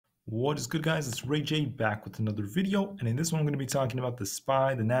What is good, guys? It's Rey-Jay back with another video, and in this one I'm going to be talking about the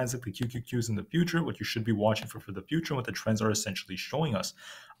SPY, the Nasdaq, the QQQs in the future, what you should be watching for the future, and what the trends are essentially showing us.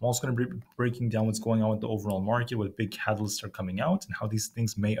 I'm also going to be breaking down what's going on with the overall market, what big catalysts are coming out, and how these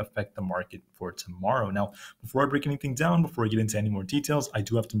things may affect the market for tomorrow. Now, before I break anything down, before I get into any more details, I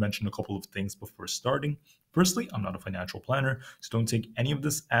do have to mention a couple of things before starting. Firstly, I'm not a financial planner, so don't take any of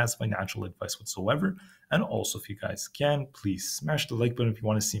this as financial advice whatsoever. And also, if you guys can, please smash the like button if you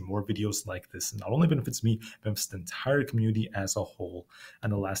want to see more videos like this. It not only benefits me, but benefits the entire community as a whole.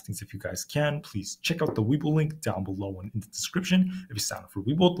 And the last things, if you guys can, please check out the Webull link down below and in the description. If you sign up for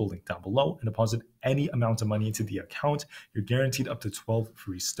Webull, the link down below, and deposit any amount of money into the account, you're guaranteed up to 12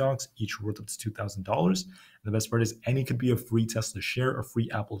 free stocks, each worth up to $2,000. The best part is any could be a free Tesla share, a free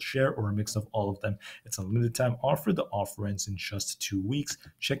Aapl share, or a mix of all of them. It's a limited time offer. The offer ends in just 2 weeks.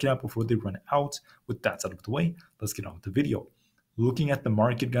 Check it out before they run out. With that out of the way, let's get on with the video. Looking at the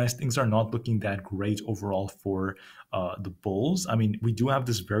market, guys, things are not looking that great overall for the bulls. I mean, we do have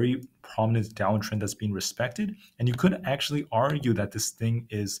this very prominent downtrend that's being respected, and you could actually argue that this thing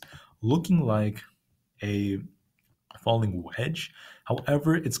is looking like a falling wedge.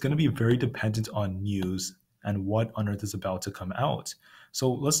 However, it's going to be very dependent on news and what on earth is about to come out.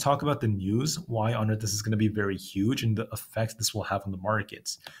 So let's talk about the news, why on earth this is going to be very huge and the effect this will have on the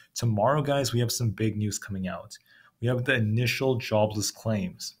markets. Tomorrow, guys, we have some big news coming out. We have the initial jobless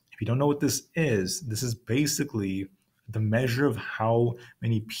claims. If you don't know what this is basically the measure of how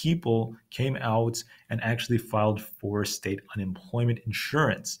many people came out and actually filed for state unemployment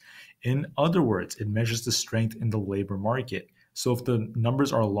insurance. In other words, it measures the strength in the labor market. So if the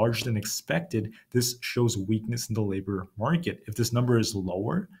numbers are larger than expected, this shows weakness in the labor market. If this number is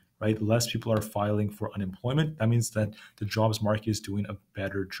lower, right, less people are filing for unemployment, that means that the jobs market is doing a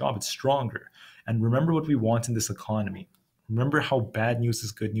better job. It's stronger. And remember what we want in this economy. Remember how bad news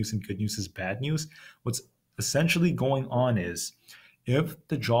is good news and good news is bad news. What's essentially going on is if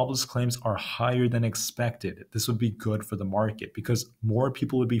the jobless claims are higher than expected, this would be good for the market because more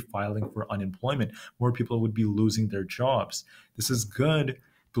people would be filing for unemployment. More people would be losing their jobs. This is good,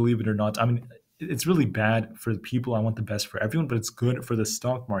 believe it or not. I mean, it's really bad for the people. I want the best for everyone, but it's good for the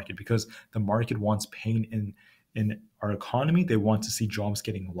stock market because the market wants pain in our economy. They want to see jobs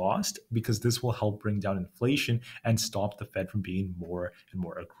getting lost because this will help bring down inflation and stop the Fed from being more and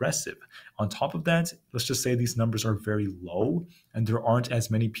more aggressive. On top of that, let's just say these numbers are very low and there aren't as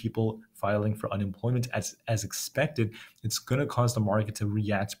many people filing for unemployment as expected. It's going to cause the market to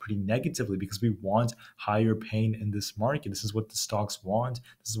react pretty negatively because we want higher pain in this market. This is what the stocks want.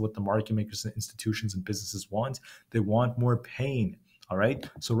 This is what the market makers and institutions and businesses want. They want more pain. All right.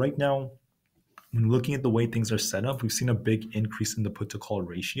 So right now, when looking at the way things are set up, we've seen a big increase in the put to call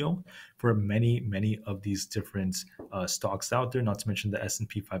ratio for many of these different stocks out there, not to mention the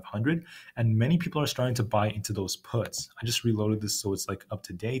S&P 500. And many people are starting to buy into those puts. I just reloaded this so it's like up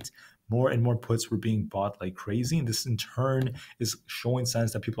to date. More and more puts were being bought like crazy. And this in turn is showing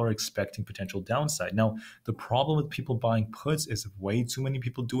signs that people are expecting potential downside. Now, the problem with people buying puts is if way too many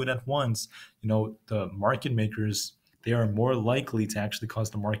people do it at once, the market makers, they are more likely to actually cause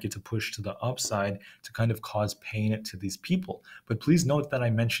the market to push to the upside to kind of cause pain to these people. But please note that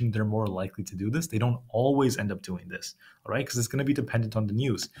I mentioned they're more likely to do this. They don't always end up doing this, all right? Because it's going to be dependent on the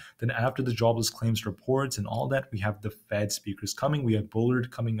news. Then after the jobless claims reports and all that, we have the Fed speakers coming. We have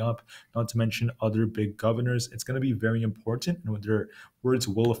Bullard coming up, not to mention other big governors. It's going to be very important, and their words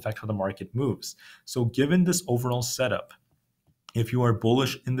will affect how the market moves. So given this overall setup, if you are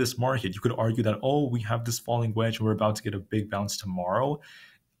bullish in this market, you could argue that, oh, we have this falling wedge and we're about to get a big bounce tomorrow.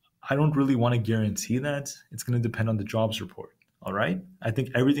 I don't really want to guarantee that. It's going to depend on the jobs report. All right. I think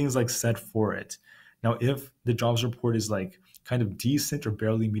everything's like set for it. Now, if the jobs report is like kind of decent or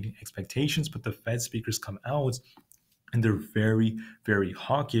barely meeting expectations, but the Fed speakers come out and they're very, very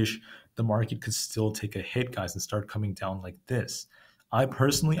hawkish, the market could still take a hit, guys, and start coming down like this. I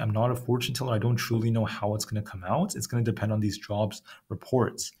personally am not a fortune teller. I don't truly know how it's going to come out. It's going to depend on these jobs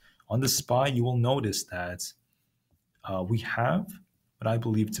reports. On the SPY, you will notice that we have what I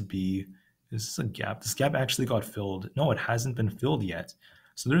believe to be, this is a gap. This gap actually got filled. No, it hasn't been filled yet.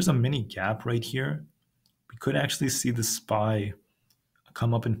 So there's a mini gap right here. We could actually see the SPY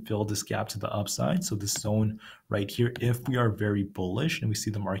come up and fill this gap to the upside. So this zone right here, if we are very bullish and we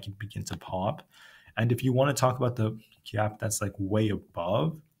see the market begin to pop. And if you want to talk about the gap that's like way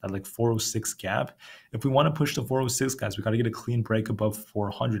above, that like 406 gap, if we want to push the 406, guys, we got to get a clean break above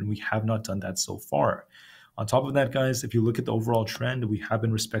 400, and we have not done that so far. On top of that, guys, if you look at the overall trend, we have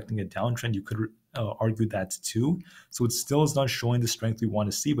been respecting a downtrend. You could argue that too. So it still is not showing the strength we want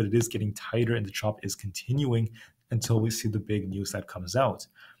to see, but it is getting tighter and the chop is continuing until we see the big news that comes out.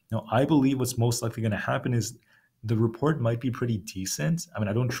 Now, I believe what's most likely going to happen is the report might be pretty decent. I mean,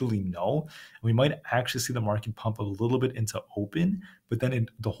 I don't truly know. We might actually see the market pump a little bit into open, but then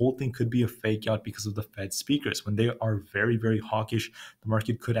the whole thing could be a fake out because of the Fed speakers. When they are very, very hawkish, the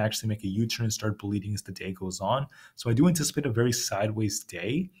market could actually make a U-turn and start bleeding as the day goes on. So I do anticipate a very sideways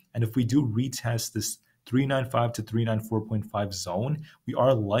day. And if we do retest this 395 to 394.5 zone, we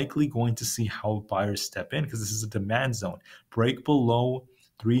are likely going to see how buyers step in because this is a demand zone. Break below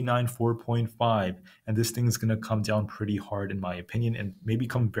 394.5, and this thing is going to come down pretty hard in my opinion and maybe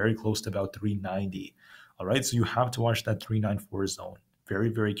come very close to about 390. All right, so you have to watch that 394 zone very,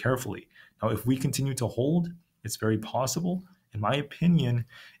 very carefully. Now, if we continue to hold, it's very possible. In my opinion,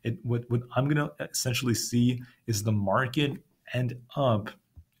 what I'm going to essentially see is the market end up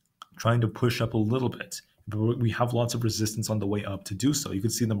trying to push up a little bit. But we have lots of resistance on the way up to do so. You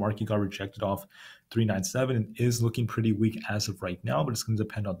can see the market got rejected off 397 and is looking pretty weak as of right now, but it's going to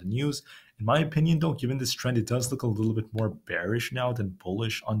depend on the news. In my opinion, though, given this trend, it does look a little bit more bearish now than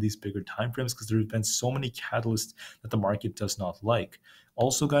bullish on these bigger timeframes because there have been so many catalysts that the market does not like.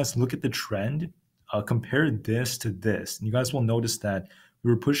 Also, guys, look at the trend. Compare this to this. And you guys will notice that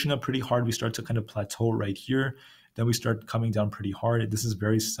we were pushing up pretty hard. We start to kind of plateau right here. Then we start coming down pretty hard. This is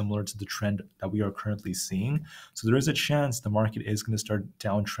very similar to the trend that we are currently seeing. So there is a chance the market is going to start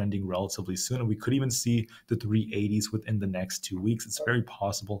downtrending relatively soon. And we could even see the 380s within the next 2 weeks. It's very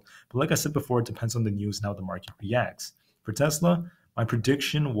possible. But like I said before, it depends on the news and how the market reacts. For Tesla, my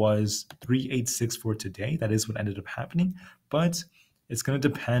prediction was 386 for today. That is what ended up happening. But it's going to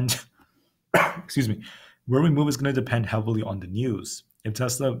depend, excuse me, where we move is going to depend heavily on the news. If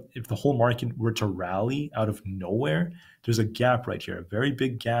the whole market were to rally out of nowhere, there's a gap right here, a very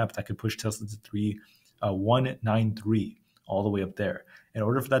big gap that could push Tesla to 193 all the way up there. In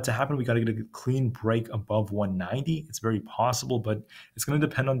order for that to happen, we got to get a clean break above 190. It's very possible, but it's going to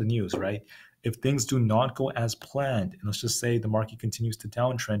depend on the news, right? If things do not go as planned, and let's just say the market continues to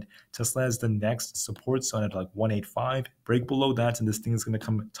downtrend, Tesla has the next support zone at like 185, break below that, and this thing is going to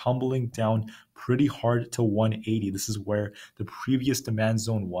come tumbling down pretty hard to 180. This is where the previous demand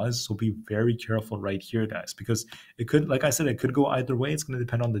zone was, so be very careful right here, guys, because it could, like I said, it could go either way. It's going to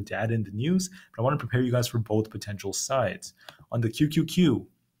depend on the data and the news, but I want to prepare you guys for both potential sides. On the QQQ,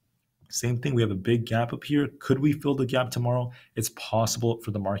 same thing. We have a big gap up here. Could we fill the gap tomorrow? It's possible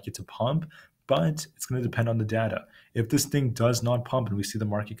for the market to pump, but it's going to depend on the data. If this thing does not pump and we see the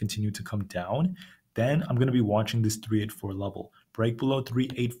market continue to come down, then I'm going to be watching this 384 level. Break below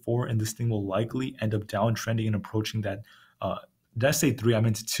 384, and this thing will likely end up downtrending and approaching that. Did I say 3? I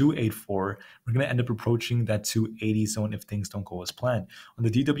meant 284. We're going to end up approaching that 280 zone if things don't go as planned. On the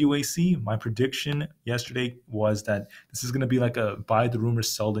DWAC, my prediction yesterday was that this is going to be like a buy the rumor,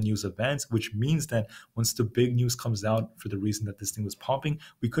 sell the news event, which means that once the big news comes out for the reason that this thing was popping,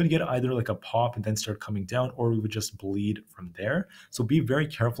 we could get either like a pop and then start coming down, or we would just bleed from there. So be very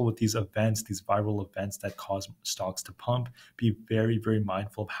careful with these events, these viral events that cause stocks to pump. Be very, very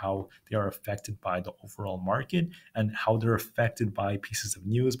mindful of how they are affected by the overall market and how they're affected by pieces of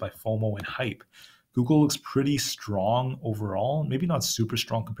news, by FOMO and hype. Google looks pretty strong overall, maybe not super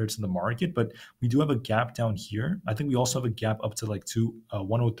strong compared to the market, but we do have a gap down here. I think we also have a gap up to like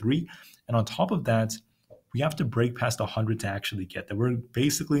 103. And on top of that, we have to break past 100 to actually get there. We're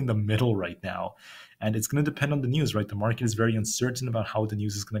basically in the middle right now. And it's going to depend on the news, right? The market is very uncertain about how the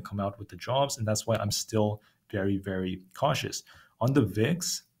news is going to come out with the jobs. And that's why I'm still very, very cautious. On the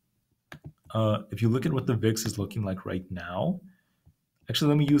VIX, if you look at what the VIX is looking like right now, actually,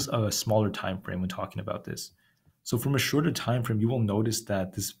 let me use a smaller time frame when talking about this. So from a shorter time frame, you will notice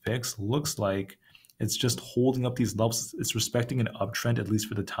that this VIX looks like it's just holding up these levels. It's respecting an uptrend, at least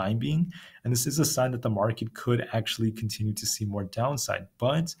for the time being. And this is a sign that the market could actually continue to see more downside.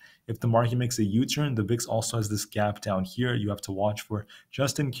 But if the market makes a U-turn, the VIX also has this gap down here you have to watch for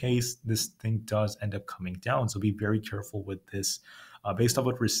just in case this thing does end up coming down. So be very careful with this. Based on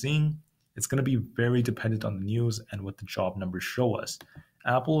what we're seeing, it's going to be very dependent on the news and what the job numbers show us.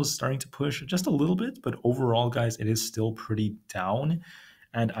 Apple is starting to push just a little bit, but overall, guys, it is still pretty down.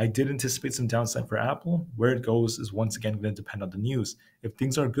 And I did anticipate some downside for Apple. Where it goes is once again going to depend on the news. If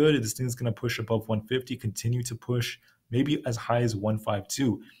things are good, this thing is going to push above 150, continue to push maybe as high as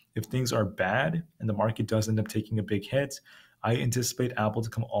 152. If things are bad and the market does end up taking a big hit, I anticipate Apple to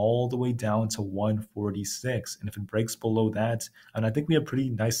come all the way down to 146. And if it breaks below that, and I think we have pretty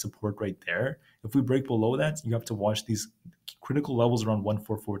nice support right there. If we break below that, you have to watch these critical levels around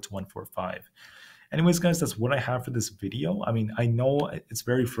 144 to 145. Anyways, guys, that's what I have for this video. I mean, I know it's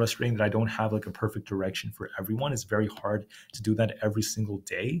very frustrating that I don't have like a perfect direction for everyone. It's very hard to do that every single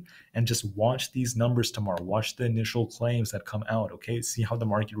day. And just watch these numbers tomorrow. Watch the initial claims that come out, okay? See how the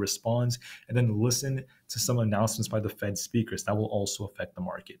market responds, and then listen to some announcements by the Fed speakers. That will also affect the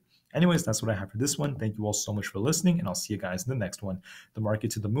market. Anyways, that's what I have for this one. Thank you all so much for listening, and I'll see you guys in the next one. The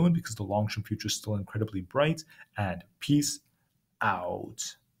market to the moon, because the long-term future is still incredibly bright, and peace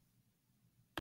out.